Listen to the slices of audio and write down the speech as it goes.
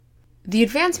The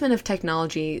advancement of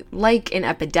technology, like an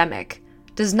epidemic,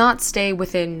 does not stay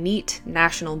within neat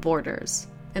national borders.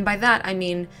 And by that, I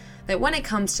mean that when it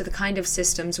comes to the kind of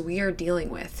systems we are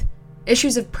dealing with,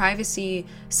 issues of privacy,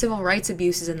 civil rights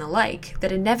abuses, and the like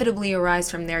that inevitably arise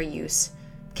from their use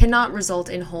cannot result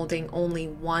in holding only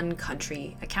one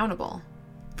country accountable.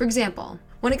 For example,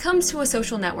 when it comes to a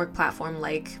social network platform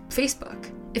like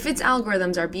Facebook, if its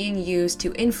algorithms are being used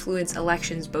to influence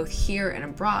elections both here and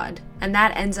abroad, and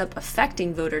that ends up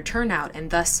affecting voter turnout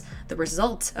and thus the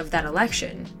result of that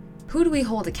election, who do we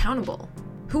hold accountable?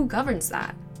 Who governs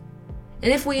that?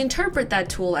 And if we interpret that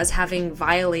tool as having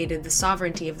violated the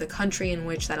sovereignty of the country in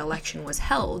which that election was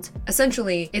held,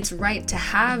 essentially its right to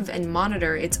have and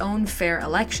monitor its own fair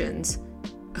elections,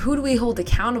 who do we hold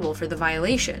accountable for the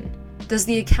violation? Does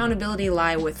the accountability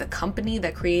lie with the company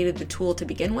that created the tool to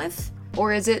begin with?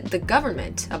 Or is it the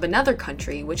government of another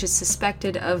country which is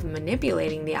suspected of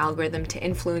manipulating the algorithm to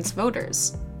influence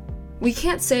voters? We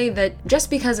can't say that just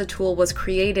because a tool was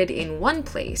created in one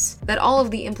place, that all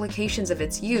of the implications of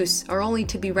its use are only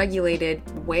to be regulated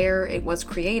where it was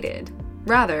created.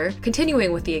 Rather,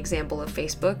 continuing with the example of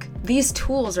Facebook, these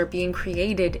tools are being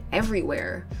created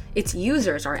everywhere. Its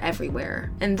users are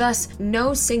everywhere, and thus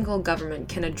no single government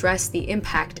can address the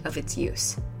impact of its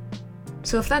use.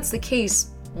 So if that's the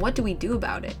case, what do we do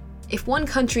about it? If one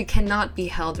country cannot be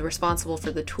held responsible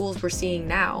for the tools we're seeing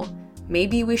now,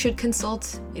 maybe we should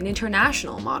consult an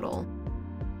international model.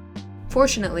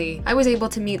 Fortunately, I was able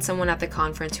to meet someone at the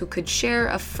conference who could share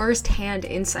a first-hand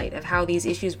insight of how these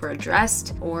issues were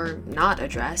addressed, or not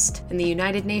addressed, in the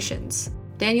United Nations.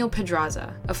 Daniel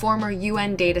Pedraza, a former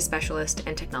UN data specialist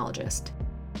and technologist.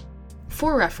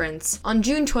 For reference, on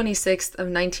June 26th of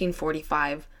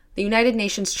 1945, the United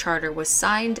Nations Charter was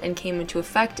signed and came into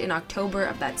effect in October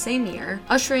of that same year,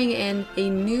 ushering in a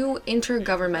new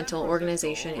intergovernmental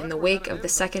organization in the wake of the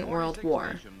Second World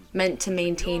War, meant to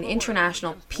maintain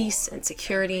international peace and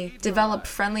security, develop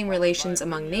friendly relations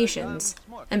among nations,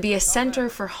 and be a center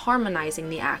for harmonizing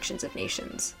the actions of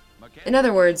nations. In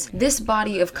other words, this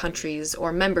body of countries,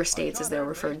 or member states as they're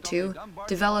referred to,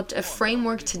 developed a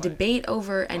framework to debate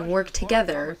over and work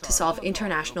together to solve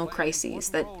international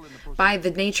crises that, by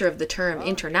the nature of the term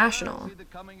international,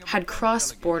 had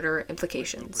cross-border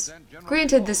implications.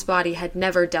 Granted, this body had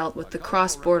never dealt with the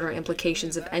cross-border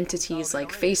implications of entities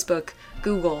like Facebook,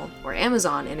 Google, or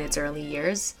Amazon in its early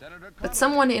years, but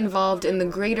someone involved in the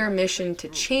greater mission to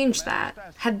change that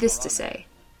had this to say.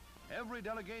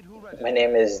 My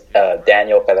name is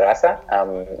Daniel Pedraza.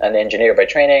 I'm an engineer by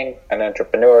training, an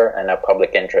entrepreneur, and a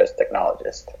public interest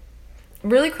technologist.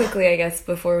 Really quickly, I guess,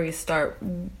 before we start,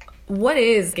 what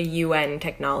is a UN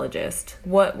technologist?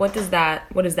 What is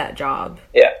that job?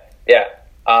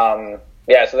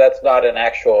 So that's not an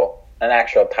actual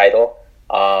title.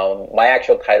 My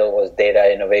actual title was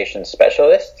data innovation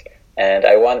specialist, and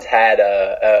I once had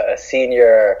a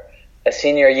senior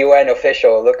UN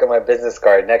official look at my business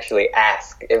card and actually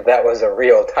ask if that was a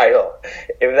real title,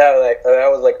 if that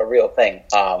was like a real thing.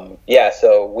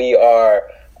 So we are.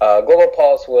 Global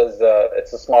Pulse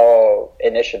it's a small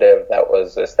initiative that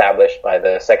was established by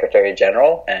the Secretary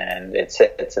General, and it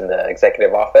sits in the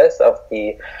executive office of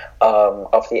the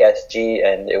SG,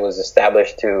 and it was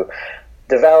established to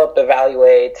develop,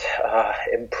 evaluate,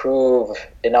 improve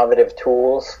innovative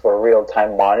tools for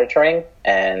real-time monitoring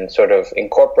and sort of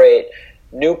incorporate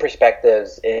new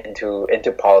perspectives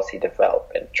into policy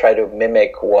development. Try to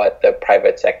mimic what the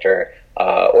private sector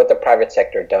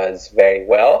does very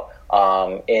well.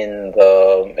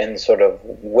 In sort of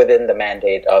within the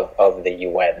mandate of the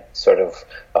UN, sort of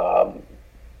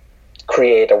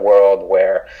create a world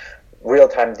where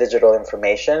real-time digital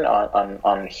information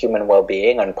on human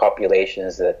well-being, on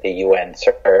populations that the UN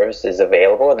serves, is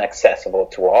available and accessible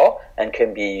to all, and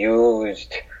can be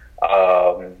used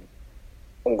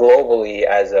globally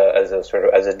as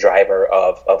a driver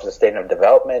of sustainable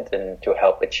development and to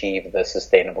help achieve the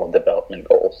sustainable development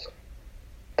goals.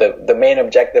 The main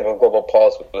objective of Global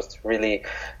Pulse was to really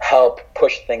help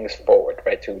push things forward,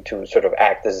 right? To sort of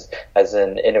act as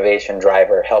an innovation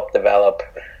driver, help develop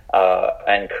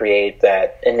and create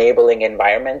that enabling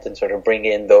environment and sort of bring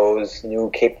in those new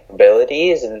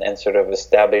capabilities and sort of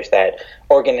establish that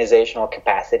organizational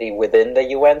capacity within the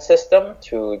UN system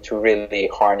to really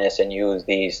harness and use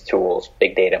these tools,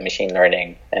 big data, machine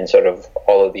learning, and sort of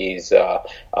all of these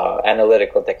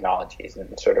analytical technologies,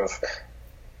 and sort of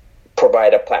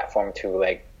provide a platform to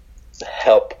like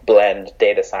help blend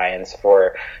data science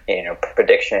for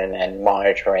prediction and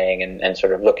monitoring and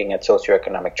sort of looking at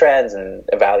socioeconomic trends and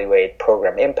evaluate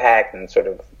program impact and sort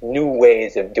of new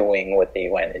ways of doing what the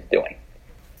UN is doing.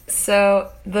 So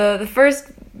the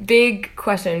first big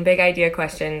question, big idea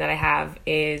question that I have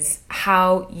is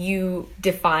how you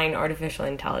define artificial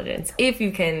intelligence, if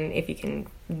you can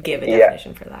give a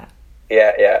definition for that.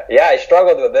 Yeah. I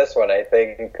struggled with this one. I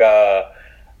think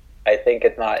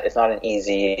it's not an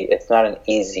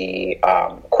easy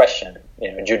question.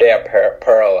 You know, Judea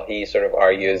Pearl, he sort of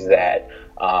argues that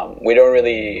we don't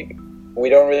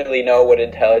really know what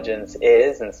intelligence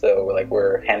is, and so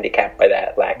we're handicapped by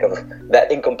that lack of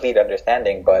that incomplete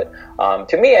understanding. But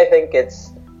to me, I think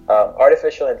it's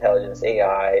artificial intelligence,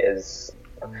 AI, is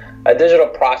a digital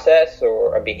process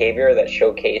or a behavior that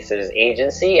showcases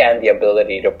agency and the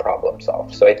ability to problem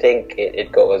solve. So I think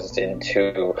it goes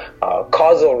into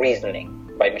causal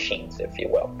reasoning by machines, if you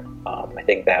will. I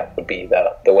think that would be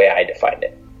the way I defined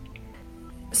it.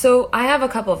 So I have a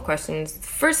couple of questions. The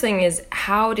first thing is,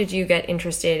 how did you get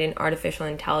interested in artificial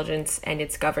intelligence and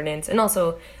its governance? And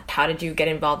also, how did you get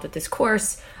involved with this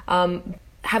course?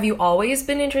 Have you always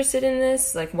been interested in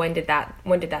this? Like, when did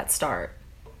that start?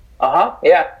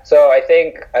 Yeah. So I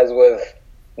think, as with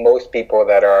most people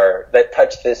that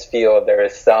touch this field, there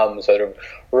is some sort of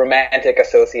romantic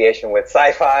association with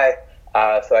sci-fi.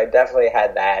 So I definitely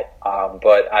had that.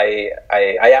 But I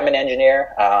am an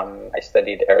engineer. I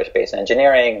studied aerospace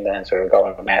engineering and then sort of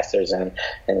got a master's in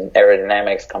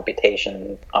aerodynamics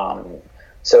computation.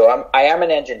 So I am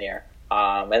an engineer.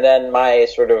 And then my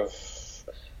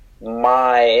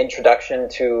introduction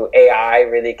to AI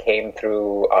really came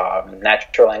through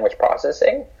natural language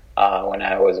processing when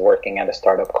I was working at a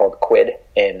startup called Quid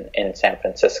in San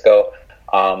Francisco.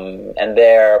 And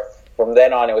from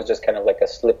then on, it was just kind of like a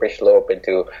slippery slope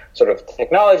into sort of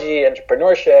technology,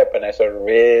 entrepreneurship, and I sort of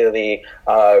really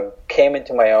came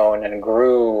into my own and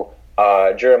grew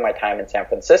during my time in San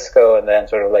Francisco. And then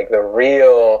sort of like the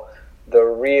real,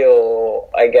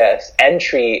 I guess,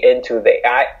 entry into the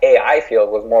AI field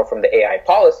was more from the AI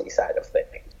policy side of things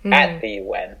at the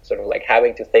UN, sort of like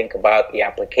having to think about the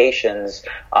applications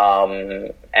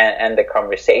and the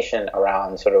conversation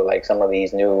around sort of like some of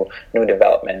these new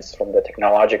developments from the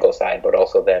technological side, but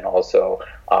also the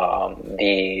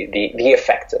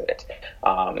effects of it.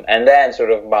 And then sort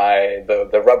of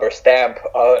the rubber stamp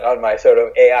on my sort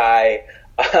of AI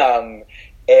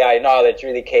knowledge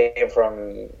really came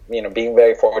from,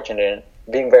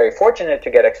 being very fortunate to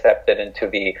get accepted into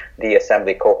the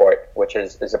assembly cohort, which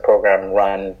is a program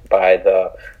run by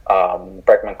the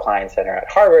Berkman Klein Center at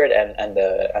Harvard and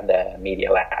the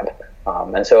Media Lab.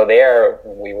 And so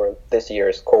this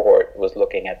year's cohort was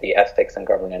looking at the ethics and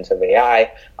governance of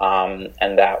AI,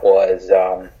 and that was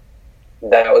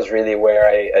really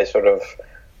where I sort of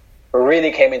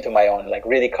really came into my own, like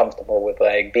really comfortable with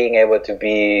like being able to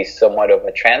be somewhat of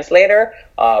a translator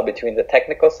between the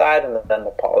technical side and then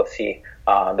the policy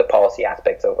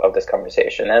aspects of this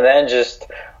conversation. And then just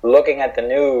looking at the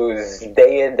news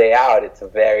day in, day out, it's a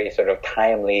very sort of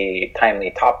timely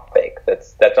topic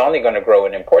that's only going to grow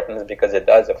in importance because it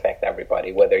does affect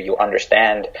everybody, whether you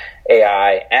understand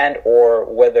AI and or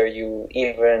whether you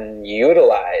even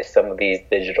utilize some of these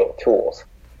digital tools.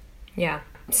 Yeah.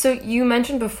 So you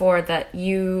mentioned before that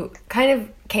you kind of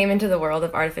came into the world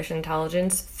of artificial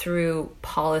intelligence through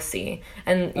policy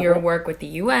and your work with the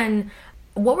UN.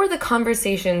 What were the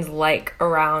conversations like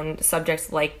around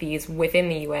subjects like these within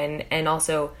the UN? And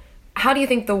also, how do you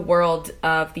think the world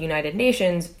of the United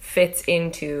Nations fits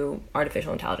into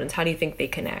artificial intelligence? How do you think they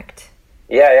connect?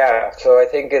 Yeah. So I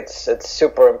think it's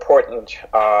super important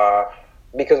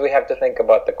because we have to think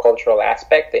about the cultural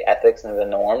aspect, the ethics and the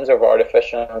norms of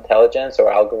artificial intelligence or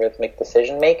algorithmic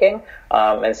decision making.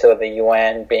 And so the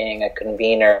UN being a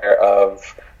convener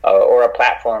of or a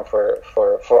platform for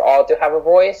all to have a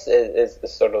voice is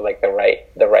sort of like the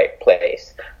right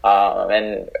place.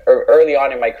 And early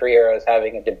on in my career, I was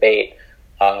having a debate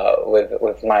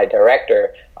with my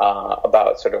director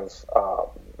about sort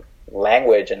of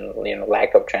language and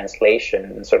lack of translation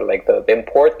and sort of like the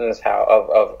importance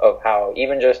of how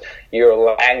even just your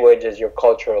language as your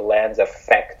cultural lens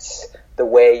affects the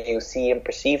way you see and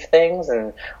perceive things.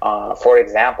 And for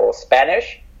example,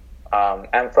 Spanish.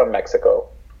 I'm from Mexico.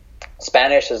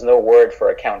 Spanish is no word for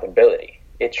accountability.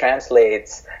 It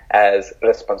translates as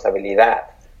responsabilidad,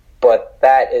 but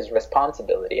that is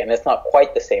responsibility, and it's not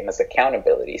quite the same as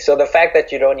accountability. So the fact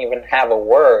that you don't even have a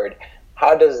word,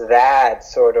 how does that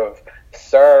sort of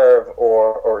serve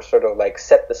or sort of like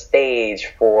set the stage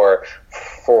for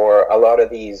a lot of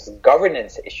these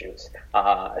governance issues,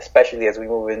 especially as we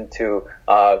move into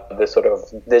the sort of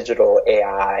digital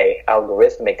AI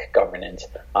algorithmic governance.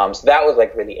 So that was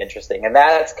like really interesting, and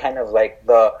that's kind of like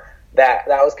that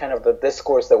was kind of the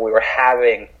discourse that we were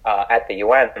having at the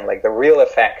UN, like the real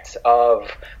effects of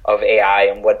AI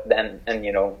and what then and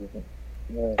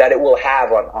that it will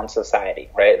have on society,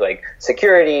 right? Like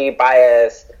security,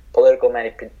 bias, political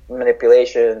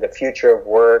manipulation, the future of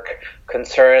work,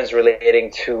 concerns relating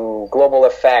to global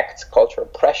effects, cultural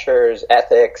pressures,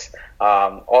 ethics.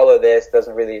 All of this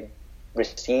doesn't really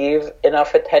receive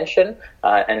enough attention,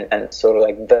 and sort of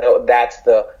like that's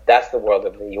the world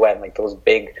of the UN, like those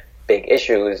big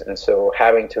issues. And so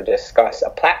having to discuss a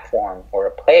platform or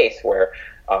a place where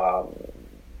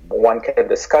one can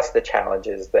discuss the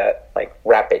challenges that, like,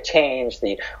 rapid change,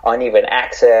 the uneven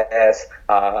access,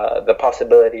 the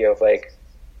possibility of like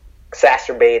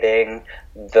exacerbating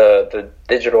the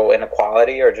digital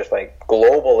inequality or just like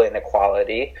global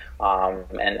inequality,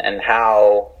 and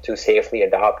how to safely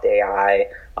adopt AI,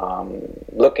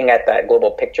 looking at that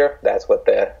global picture. That's what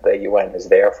the UN is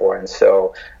there for. And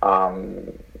so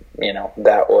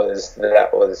that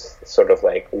was sort of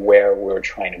like where we were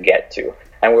trying to get to,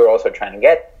 and we were also trying to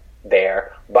get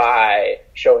there by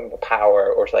showing the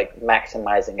power, or like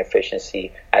maximizing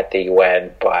efficiency at the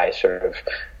UN by sort of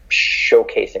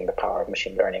showcasing the power of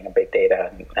machine learning and big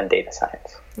data and data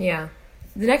science. Yeah.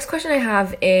 The next question I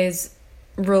have is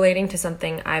relating to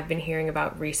something I've been hearing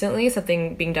about recently,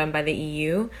 something being done by the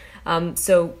EU.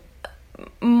 So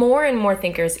more and more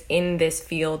thinkers in this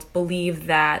field believe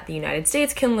that the United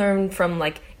States can learn from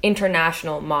like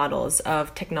international models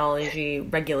of technology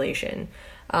regulation.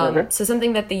 So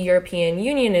something that the European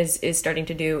Union is starting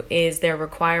to do is they're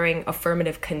requiring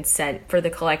affirmative consent for the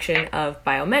collection of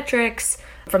biometrics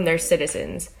from their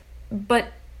citizens. But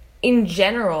in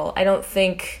general, I don't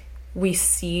think we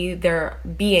see there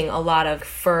being a lot of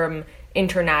firm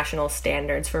international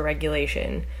standards for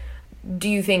regulation. Do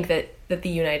you think that the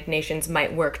United Nations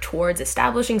might work towards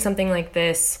establishing something like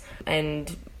this?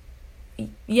 And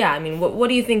yeah, I mean, what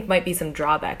do you think might be some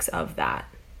drawbacks of that?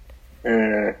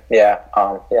 Good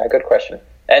question.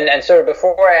 And sort of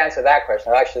before I answer that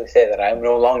question, I'll actually say that I'm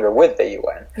no longer with the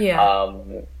UN. Yeah.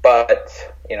 But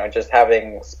just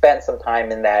having spent some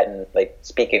time in that and like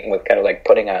speaking with kind of like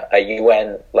putting a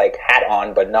UN like hat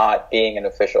on, but not being an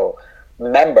official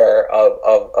member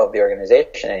of the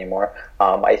organization anymore,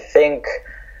 I think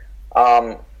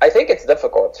it's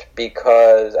difficult,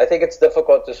 because I think it's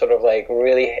difficult to sort of like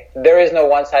really, there is no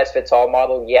one size fits all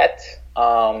model yet.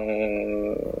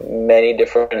 Many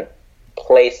different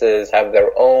places have their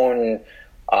own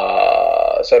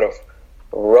sort of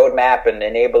roadmap and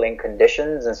enabling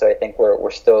conditions, and so I think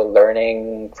we're still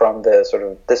learning from the sort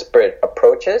of disparate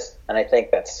approaches, and I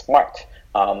think that's smart.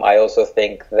 I also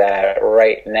think that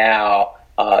right now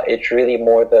it's really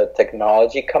more the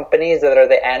technology companies that are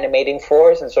the animating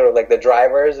force and sort of like the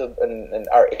drivers and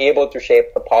are able to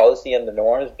shape the policy and the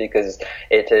norms, because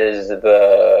it is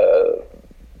the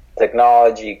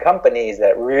technology companies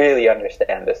that really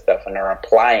understand this stuff and are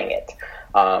applying it.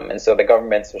 And so the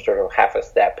governments are sort of half a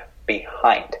step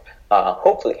behind,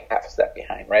 hopefully half a step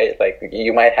behind, right? Like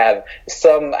you might have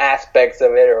some aspects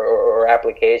of it or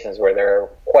applications where they're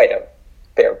quite a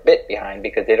fair bit behind,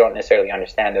 because they don't necessarily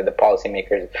understand it. The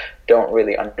policymakers don't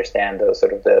really understand those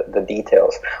sort of the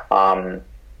details.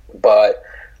 But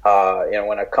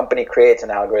when a company creates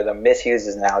an algorithm,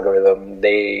 misuses an algorithm,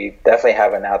 they definitely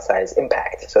have an outsized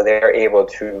impact. So they're able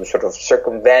to sort of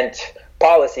circumvent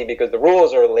policy because the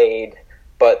rules are laid,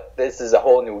 but this is a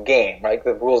whole new game, right?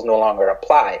 The rules no longer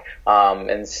apply.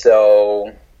 And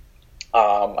so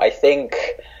I think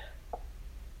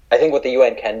what the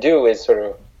UN can do is sort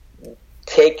of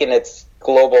take in its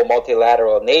global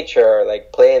multilateral nature,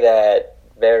 like play that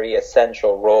very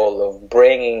essential role of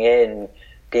bringing in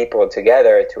people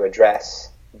together to address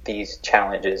these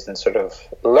challenges and sort of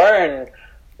learn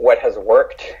what has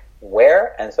worked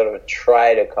where, and sort of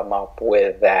try to come up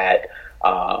with that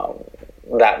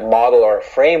model or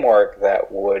framework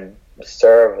that would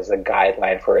serve as a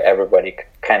guideline for everybody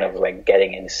kind of like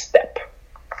getting in step,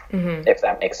 if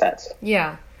that makes sense.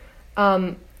 Yeah.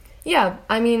 I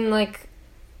mean, like,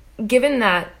 given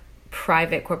that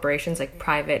private corporations, like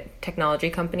private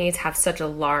technology companies, have such a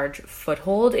large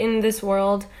foothold in this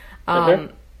world, how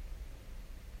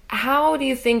do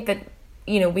you think that,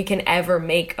 we can ever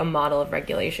make a model of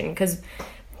regulation? Because,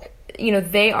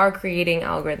 they are creating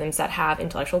algorithms that have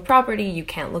intellectual property. You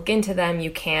can't look into them.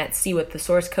 You can't see what the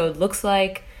source code looks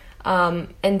like.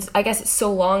 And I guess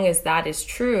so long as that is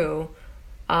true,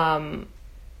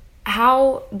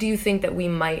 how do you think that we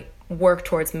might work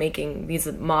towards making these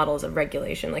models of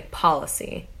regulation, like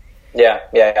policy?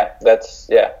 That's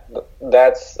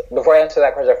before I answer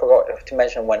that question, I forgot to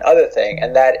mention one other thing,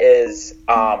 and that is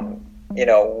all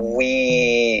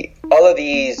of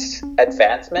these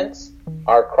advancements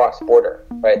are cross-border,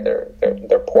 right?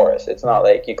 They're porous. It's not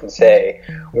like you can say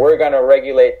we're going to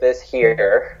regulate this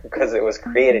here because it was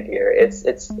created here. It's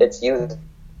used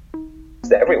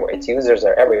everywhere. Its users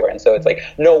are everywhere, and so it's like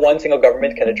no one single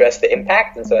government can address the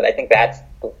impact. And so I think that's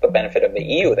the benefit of the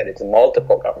EU, that it's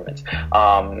multiple governments.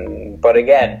 But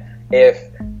again,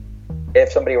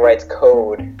 if somebody writes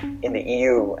code in the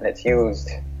EU and it's used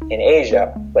in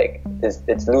Asia, like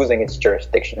it's losing its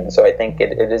jurisdiction. And so I think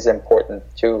it is important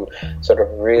to sort of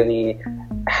really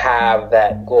have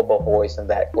that global voice and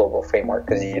that global framework,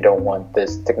 because you don't want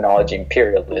this technology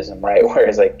imperialism, right?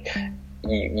 Whereas like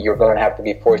you're going to have to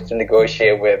be forced to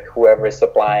negotiate with whoever is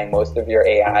supplying most of your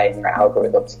AI and your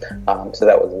algorithms. So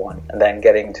that was one. And then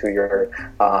getting to your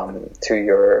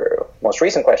most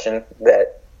recent question,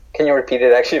 that can you repeat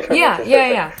it actually?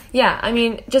 Yeah. I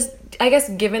mean, just I guess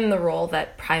given the role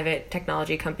that private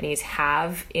technology companies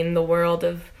have in the world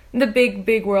of the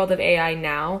big world of AI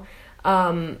now,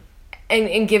 and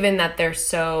given that they're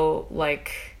so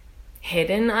like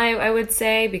hidden, I would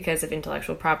say, because of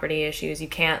intellectual property issues, you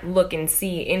can't look and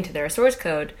see into their source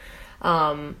code.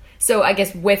 So I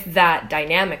guess with that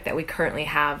dynamic that we currently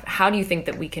have, how do you think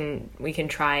that we can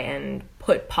try and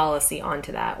put policy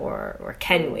onto that, or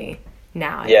can we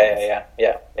now? Yeah.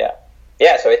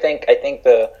 So I think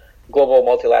the global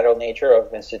multilateral nature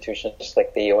of institutions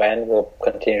like the UN will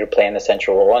continue to play an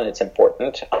essential role, and it's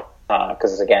important.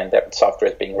 Because again, that software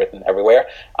is being written everywhere,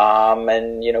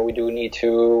 and we do need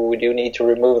to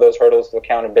remove those hurdles to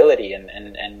accountability,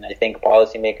 and I think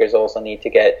policymakers also need to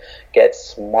get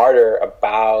smarter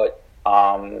about.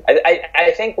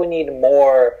 I think we need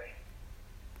more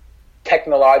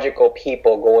technological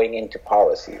people going into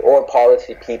policy, or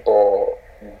policy people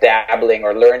dabbling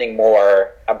or learning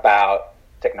more about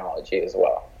technology as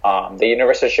well. The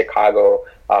University of Chicago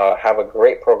have a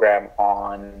great program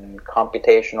on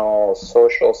computational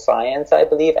social science, I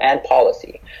believe, and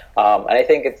policy. And I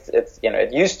think it's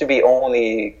it used to be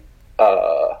only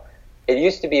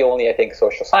I think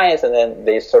social science, and then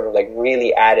they sort of like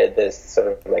really added this sort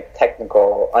of like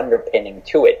technical underpinning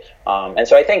to it. And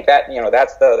so I think that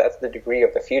that's the degree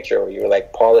of the future, where you're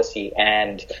like policy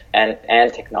and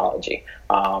technology.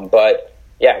 But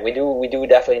yeah, we do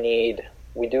definitely need.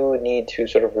 We do need to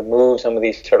sort of remove some of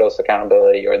these hurdles to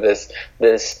accountability, or this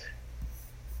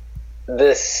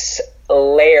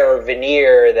layer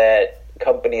veneer that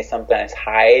companies sometimes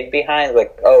hide behind,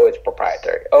 like, oh, it's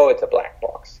proprietary, oh, it's a black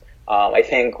box. I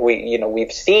think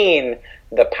we've seen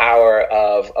the power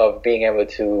of being able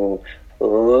to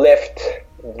lift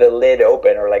the lid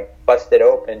open, or like bust it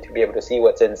open, to be able to see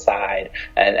what's inside,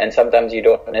 and sometimes you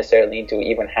don't necessarily need to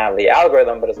even have the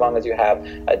algorithm, but as long as you have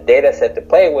a data set to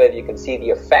play with, you can see the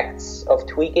effects of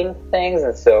tweaking things.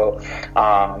 And so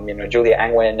Julia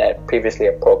Angwin, previously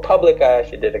at ProPublica,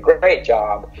 she did a great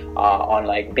job on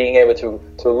like being able to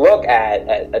look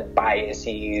at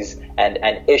biases and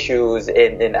issues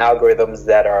in algorithms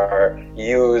that are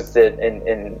used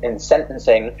in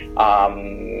sentencing,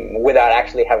 without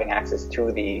actually having access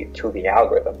to the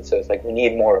algorithm. So it's like we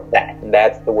need more of that, and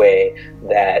that's the way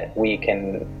that we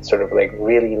can sort of like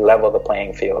really level the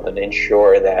playing field and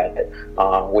ensure that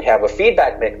we have a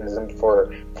feedback mechanism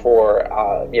for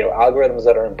algorithms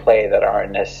that are in play that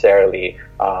aren't necessarily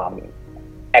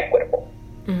equitable.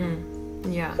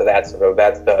 Mm-hmm. Yeah. So that's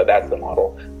the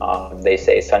model. They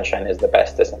say sunshine is the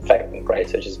best disinfectant, right?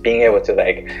 So just being able to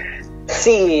like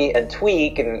see and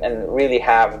tweak and really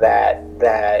have that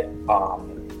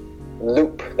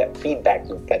loop, that feedback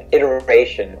loop, that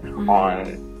iteration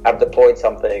on, I've deployed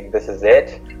something, this is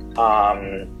it.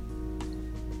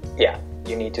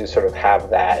 You need to sort of have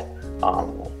that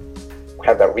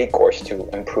recourse to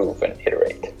improve and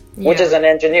iterate, which as an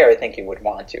engineer, I think you would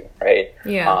want to, right?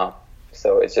 Yeah.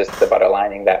 So it's just about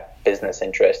aligning that business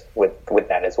interest with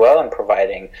that as well, and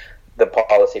providing the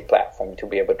policy platform to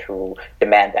be able to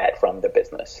demand that from the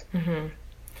business. Mm-hmm.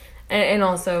 And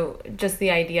also just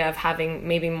the idea of having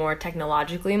maybe more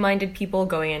technologically minded people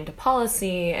going into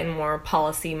policy, and more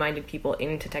policy minded people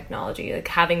into technology, like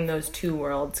having those two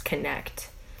worlds connect.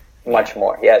 Much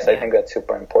more. Yes, I think that's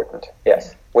super important.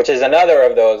 Yes. Which is another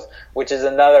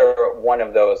one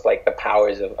of those, like the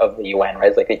powers of the UN, right?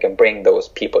 It's like you can bring those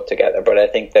people together. But I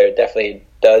think there definitely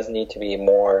does need to be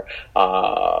more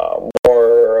of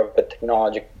a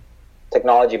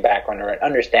technology background, or an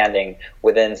understanding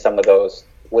within some of those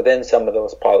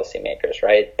policymakers,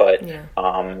 right? But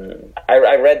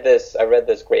I read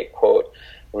this great quote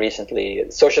recently.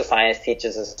 Social science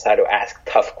teaches us how to ask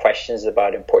tough questions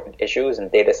about important issues,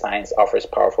 and data science offers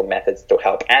powerful methods to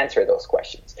help answer those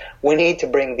questions. We need to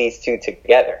bring these two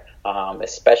together,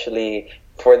 especially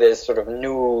for this sort of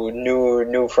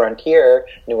new frontier,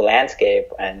 new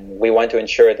landscape, and we want to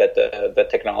ensure that the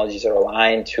technologies are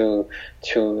aligned to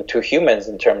humans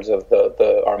in terms of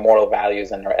our moral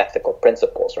values and our ethical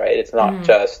principles, right? It's not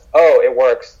just, it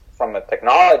works from a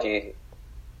technology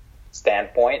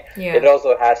standpoint. Yeah. It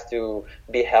also has to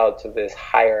be held to this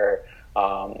higher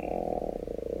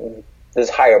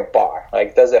bar.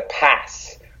 Like, does it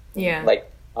pass? Yeah. Like,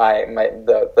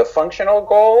 the functional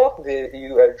goal,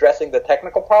 you are addressing the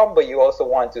technical problem, but you also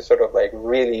want to sort of like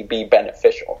really be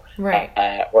beneficial, right?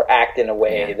 Or act in a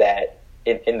way that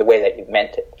in the way that you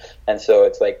meant it. And so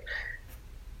it's like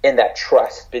in that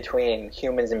trust between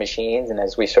humans and machines, and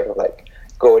as we sort of like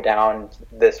go down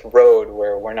this road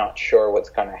where we're not sure what's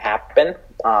going to happen,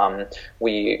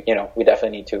 we definitely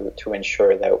need to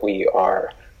ensure that we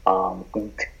are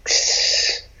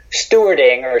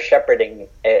stewarding or shepherding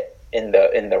it in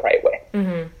the right way.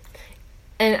 Mm-hmm.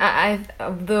 And I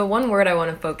the one word I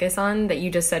want to focus on that you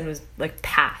just said was like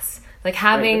pass, like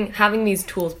having these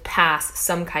tools pass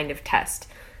some kind of test.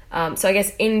 So I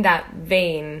guess in that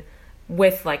vein,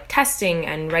 with like testing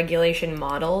and regulation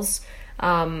models,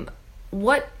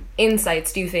 what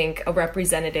insights do you think a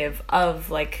representative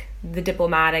of like the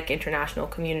diplomatic international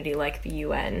community like the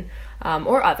UN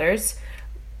or others,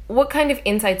 what kind of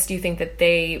insights do you think that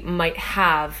they might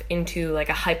have into like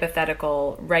a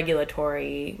hypothetical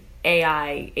regulatory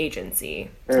AI agency?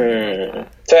 Like that?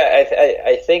 So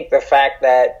I think the fact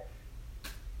that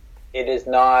it is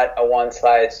not a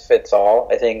one-size-fits-all,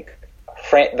 I think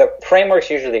the frameworks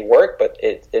usually work, but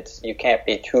it's you can't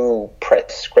be too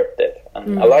prescriptive.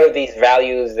 A lot of these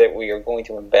values that we are going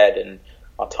to embed in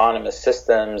autonomous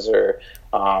systems or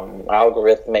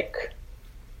algorithmic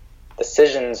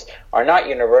decisions are not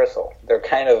universal. They're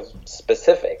kind of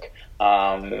specific.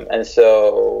 And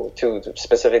so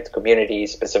specific to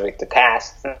communities, specific to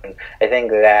tasks. I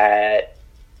think that's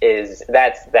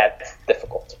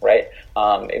difficult, right?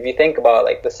 If you think about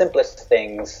like the simplest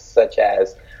things such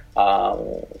as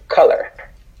color,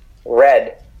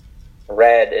 red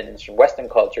in Western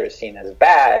culture is seen as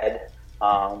bad.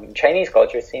 Chinese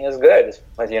culture is seen as good.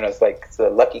 It's like it's a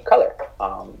lucky color.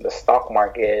 The stock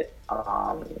market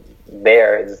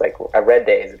there is like a red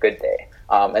day is a good day.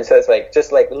 And so it's like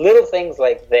just like little things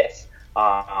like this.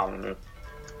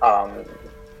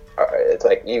 It's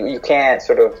like you can't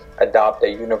sort of adopt a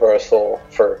universal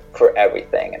for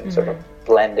everything and sort of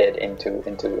blend it into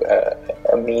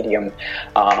a medium.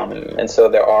 And so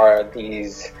there are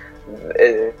these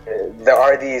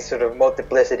sort of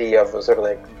multiplicity of sort of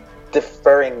like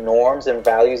differing norms and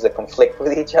values that conflict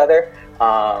with each other.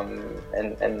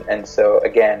 And so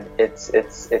again, it's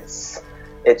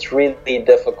really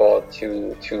difficult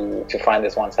to find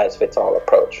this one-size-fits-all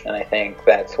approach. And I think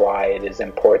that's why it is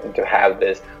important to have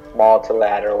this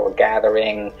multilateral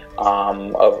gathering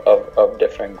of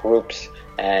different groups.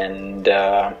 And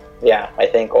I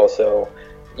think also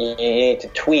you need to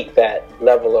tweak that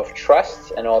level of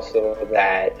trust, and also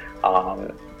that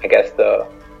I guess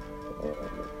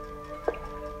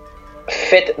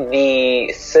fit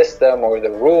the system or the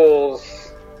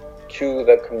rules to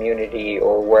the community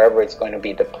or wherever it's going to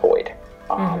be deployed.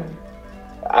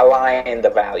 Align the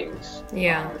values.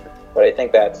 But I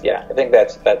think that's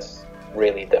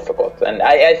really difficult, and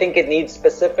I think it needs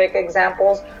specific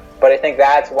examples. But I think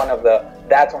that's one of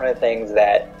the things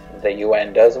that the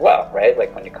UN does well, right?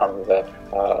 Like when it comes to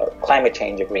the climate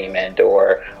change agreement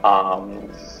or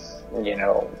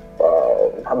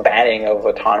banning of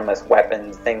autonomous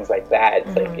weapons, things like that.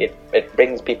 It's like it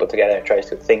brings people together and tries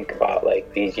to think about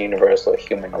like these universal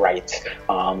human rights,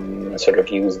 and sort of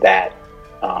use that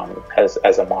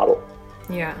as a model.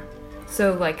 Yeah.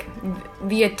 So like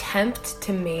the attempt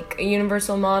to make a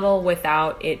universal model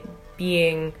without it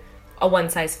being a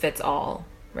one-size-fits-all,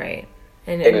 right?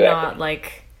 And exactly. Not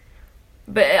like,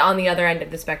 but on the other end of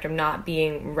the spectrum, not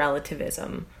being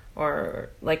relativism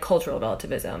or like cultural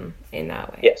relativism in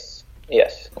that way. Yes.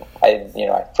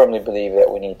 I firmly believe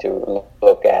that we need to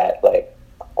look at like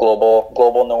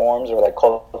global norms or like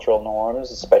cultural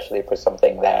norms, especially for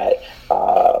something that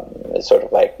is sort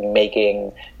of like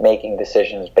making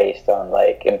decisions based on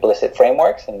like implicit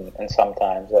frameworks, and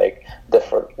sometimes like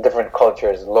different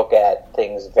cultures look at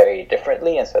things very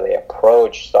differently, and so they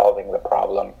approach solving the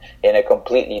problem in a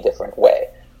completely different way.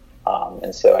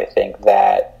 And so I think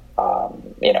that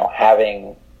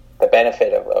having the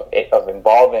benefit of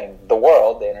involving the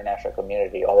world, the international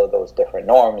community, all of those different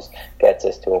norms gets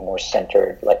us to a more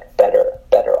centered, like better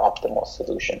optimal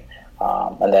solution.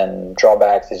 And then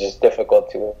drawbacks is just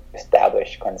difficult to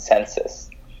establish consensus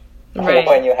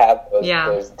when you have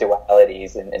those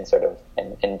dualities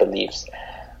in beliefs.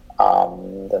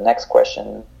 The next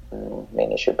question.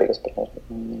 main issue, biggest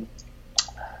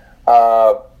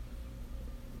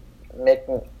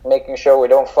making sure we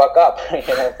don't fuck up.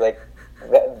 It's like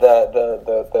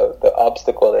the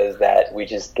obstacle is that we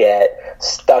just get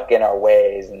stuck in our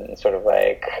ways and sort of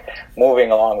like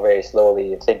moving along very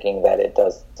slowly, thinking that it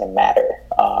doesn't matter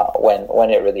when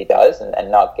it really does,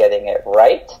 and not getting it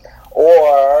right.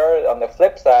 Or on the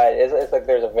flip side, it's like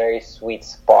there's a very sweet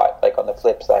spot. Like on the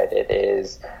flip side, it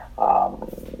is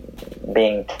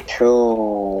being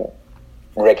too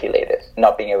regulated,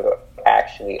 not being able to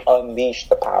actually unleash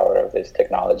the power of this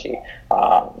technology,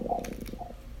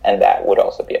 and that would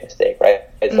also be a mistake, right?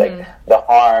 It's like the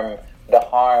harm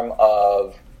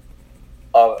of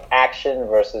action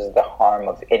versus the harm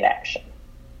of inaction.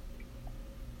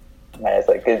 Right? It's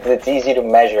like it's easy to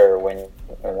measure when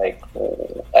like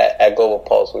at Global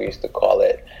Pulse we used to call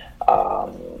it.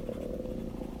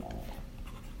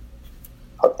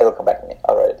 It'll come back to me.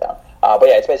 I'll write it down. But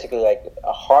yeah, it's basically like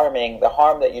the harm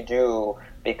that you do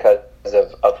because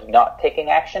of not taking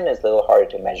action is a little harder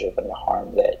to measure than the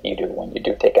harm that you do when you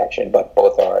do take action. But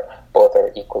both are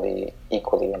equally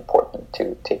important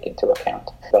to take into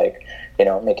account. Like,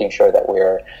 making sure that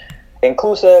we're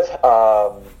inclusive.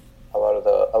 A lot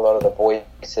of the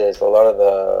voices, a lot of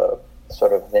the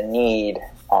sort of the need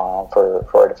for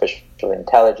artificial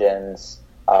intelligence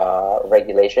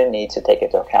regulation needs to take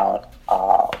into account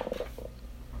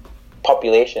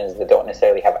populations that don't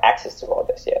necessarily have access to all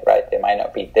this yet, right? They might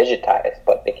not be digitized,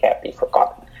 but they can't be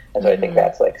forgotten. And so I think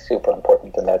that's like super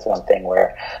important, and that's one thing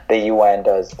where the UN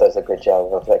does a good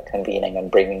job of like convening and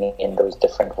bringing in those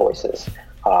different voices.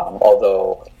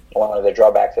 Although one of the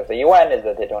drawbacks of the UN is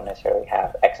that they don't necessarily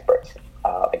have experts,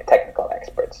 like technical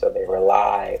experts, so they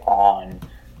rely on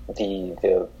the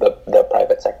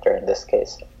private sector in this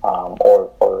case,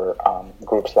 or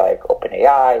groups like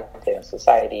OpenAI, Data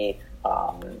Society,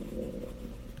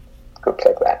 groups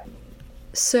like that.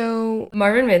 So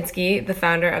Marvin Minsky, the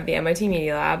founder of the MIT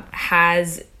Media Lab,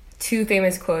 has two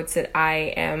famous quotes that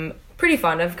I am pretty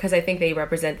fond of because I think they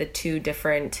represent the two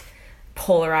different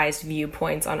polarized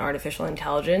viewpoints on artificial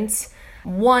intelligence.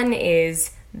 One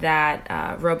is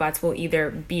that robots will either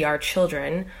be our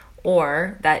children,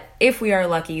 or that if we are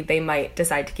lucky, they might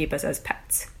decide to keep us as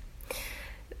pets.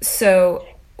 So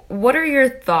what are your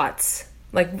thoughts?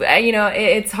 Like,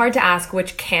 it's hard to ask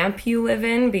which camp you live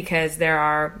in because there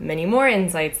are many more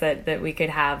insights that we could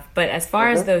have. But as far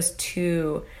as those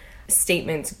two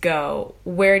statements go,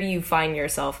 where do you find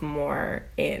yourself more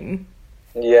in?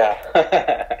 Yeah.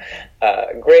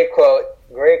 Great quote.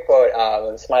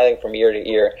 I'm smiling from ear to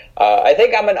ear. I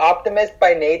think I'm an optimist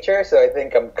by nature, so I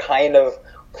think I'm kind of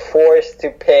forced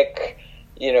to pick,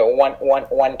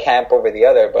 one camp over the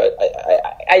other. But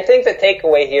I think the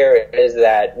takeaway here is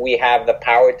that we have the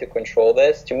power to control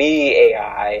this. To me,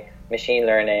 AI, machine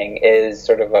learning, is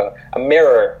sort of a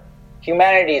mirror,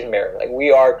 humanity's mirror. Like,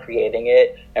 we are creating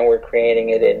it, and we're creating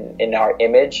it in our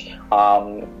image.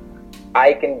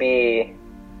 I can be,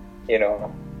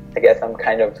 I guess I'm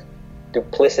kind of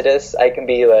duplicitous. I can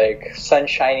be like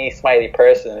sunshiny, smiley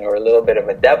person, or a little bit of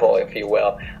a devil, if you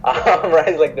will,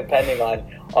 right? Like, depending on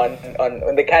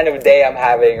the kind of day I'm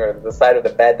having or the side of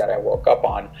the bed that I woke up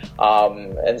on.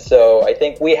 And so I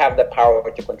think we have the power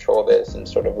to control this and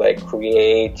sort of like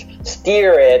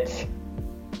steer it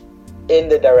in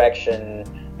the direction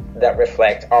that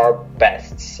reflects our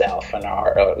best self and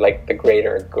our like the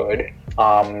greater good.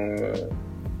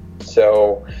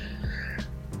 So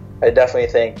I definitely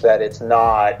think that it's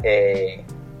not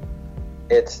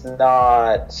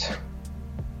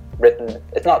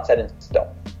set in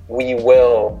stone. We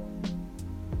will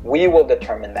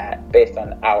determine that based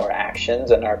on our actions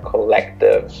and our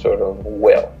collective sort of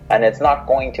will. And it's not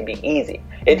going to be easy.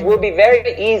 It will be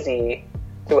very easy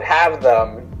to have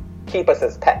them keep us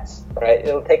as pets, right?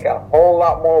 It'll take a whole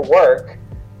lot more work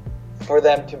for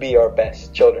them to be our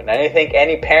best children. And I think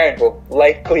any parent will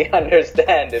likely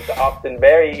understand it's often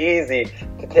very easy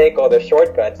to take all the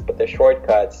shortcuts, but the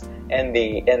shortcuts in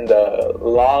the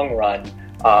long run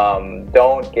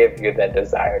don't give you the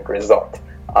desired result,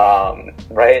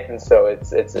 right? And so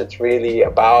it's really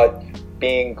about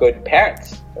being good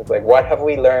parents. It's like, what have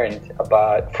we learned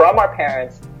from our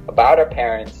parents, about our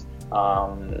parents,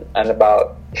 and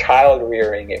about child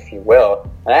rearing, if you will.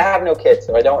 And I have no kids,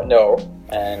 so I don't know.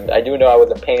 And I do know I was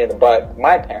a pain in the butt with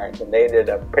my parents, and they did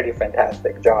a pretty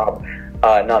fantastic job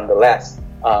nonetheless.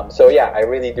 So yeah, I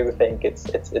really do think it's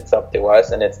up to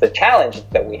us, and it's the challenge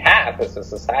that we have as a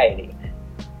society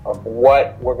of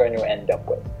what we're going to end up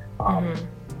with.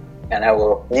 And I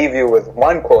will leave you with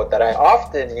one quote that I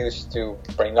often used to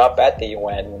bring up at the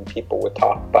UN when people would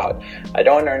talk about, I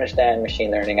don't understand machine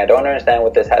learning. I don't understand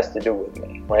what this has to do with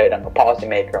me, right? I'm a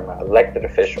policymaker. I'm an elected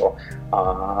official.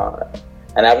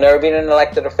 And I've never been an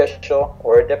elected official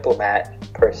or a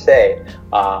diplomat per se.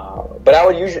 But I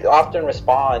would often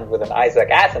respond with an Isaac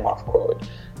Asimov quote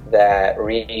that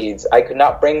reads, I could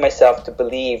not bring myself to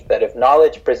believe that if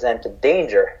knowledge presented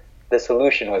danger, the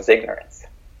solution was ignorance.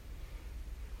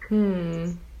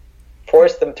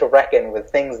 Force them to reckon with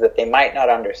things that they might not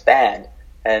understand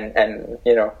and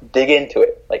dig into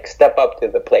it, like step up to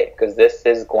the plate, because this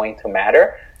is going to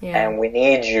matter. And we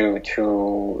need you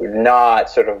to not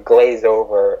sort of glaze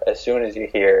over as soon as you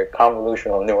hear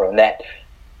convolutional neural net.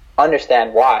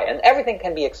 Understand why. And everything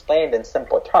can be explained in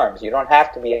simple terms. You don't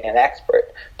have to be an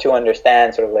expert to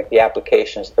understand sort of like the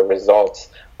applications, the results,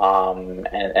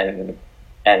 and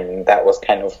that was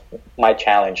kind of my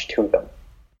challenge to them.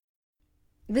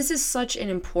 This is such an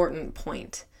important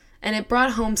point, and it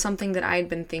brought home something that I'd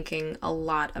been thinking a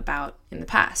lot about in the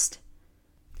past.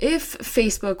 If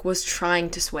Facebook was trying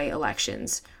to sway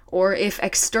elections, or if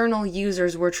external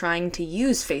users were trying to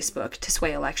use Facebook to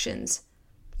sway elections,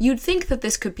 you'd think that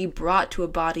this could be brought to a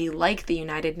body like the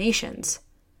United Nations.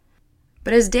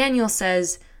 But as Daniel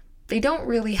says, they don't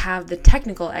really have the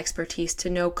technical expertise to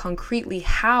know concretely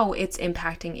how it's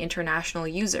impacting international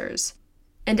users.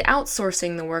 And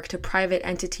outsourcing the work to private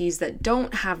entities that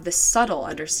don't have the subtle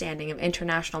understanding of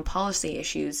international policy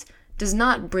issues does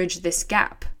not bridge this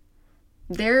gap.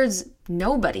 There's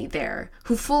nobody there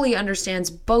who fully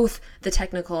understands both the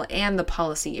technical and the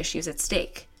policy issues at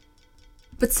stake.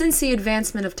 But since the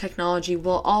advancement of technology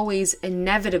will always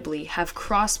inevitably have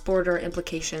cross-border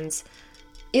implications,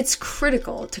 it's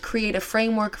critical to create a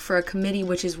framework for a committee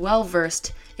which is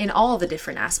well-versed in all the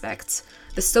different aspects,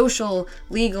 the social,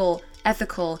 legal,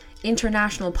 ethical,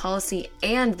 international policy,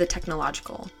 and the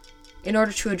technological, in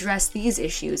order to address these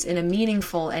issues in a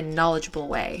meaningful and knowledgeable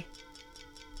way.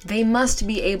 They must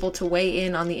be able to weigh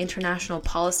in on the international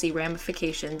policy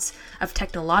ramifications of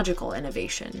technological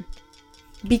innovation.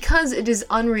 Because it is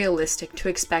unrealistic to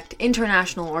expect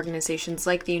international organizations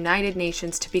like the United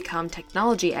Nations to become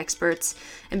technology experts,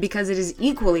 and because it is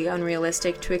equally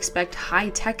unrealistic to expect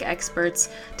high-tech experts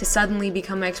to suddenly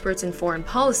become experts in foreign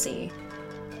policy,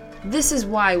 this is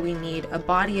why we need a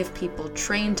body of people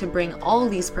trained to bring all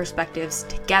these perspectives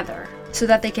together, so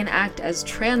that they can act as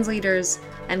translators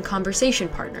and conversation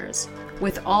partners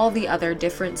with all the other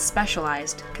different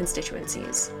specialized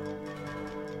constituencies.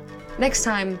 Next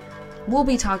time, we'll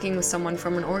be talking with someone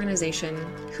from an organization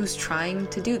who's trying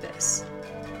to do this.